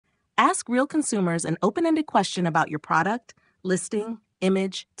Ask real consumers an open-ended question about your product, listing,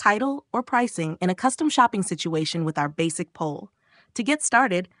 image, title, or pricing in a custom shopping situation with our basic poll. To get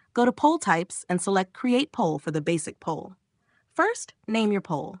started, go to Poll Types and select Create Poll for the basic poll. First, name your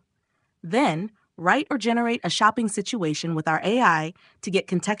poll. Then, write or generate a shopping situation with our AI to get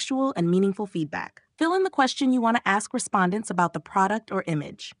contextual and meaningful feedback. Fill in the question you want to ask respondents about the product or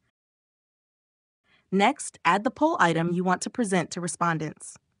image. Next, add the poll item you want to present to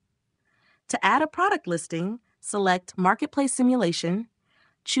respondents. To add a product listing, select Marketplace Simulation,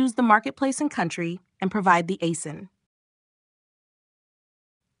 choose the marketplace and country, and provide the ASIN.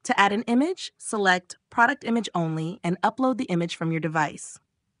 To add an image, select Product Image Only and upload the image from your device.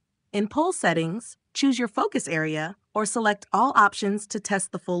 In poll settings, choose your focus area or select all options to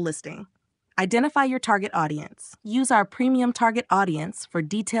test the full listing. Identify your target audience. Use our premium target audience for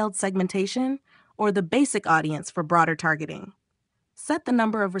detailed segmentation or the basic audience for broader targeting. Set the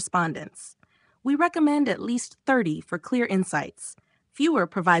number of respondents. We recommend at least 30 for clear insights. Fewer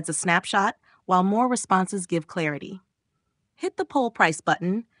provides a snapshot, while more responses give clarity. Hit the poll price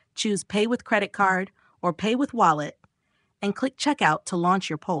button, choose Pay with Credit Card or Pay with Wallet, and click Checkout to launch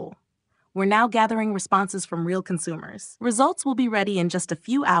your poll. We're now gathering responses from real consumers. Results will be ready in just a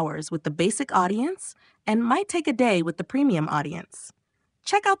few hours with the basic audience and might take a day with the premium audience.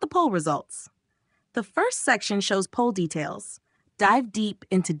 Check out the poll results. The first section shows poll details. Dive deep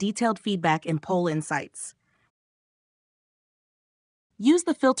into detailed feedback and poll insights. Use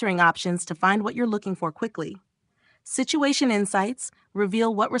the filtering options to find what you're looking for quickly. Situation Insights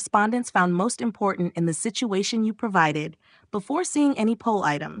reveal what respondents found most important in the situation you provided before seeing any poll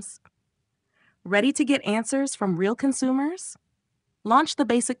items. Ready to get answers from real consumers? Launch the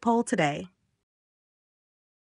basic poll today.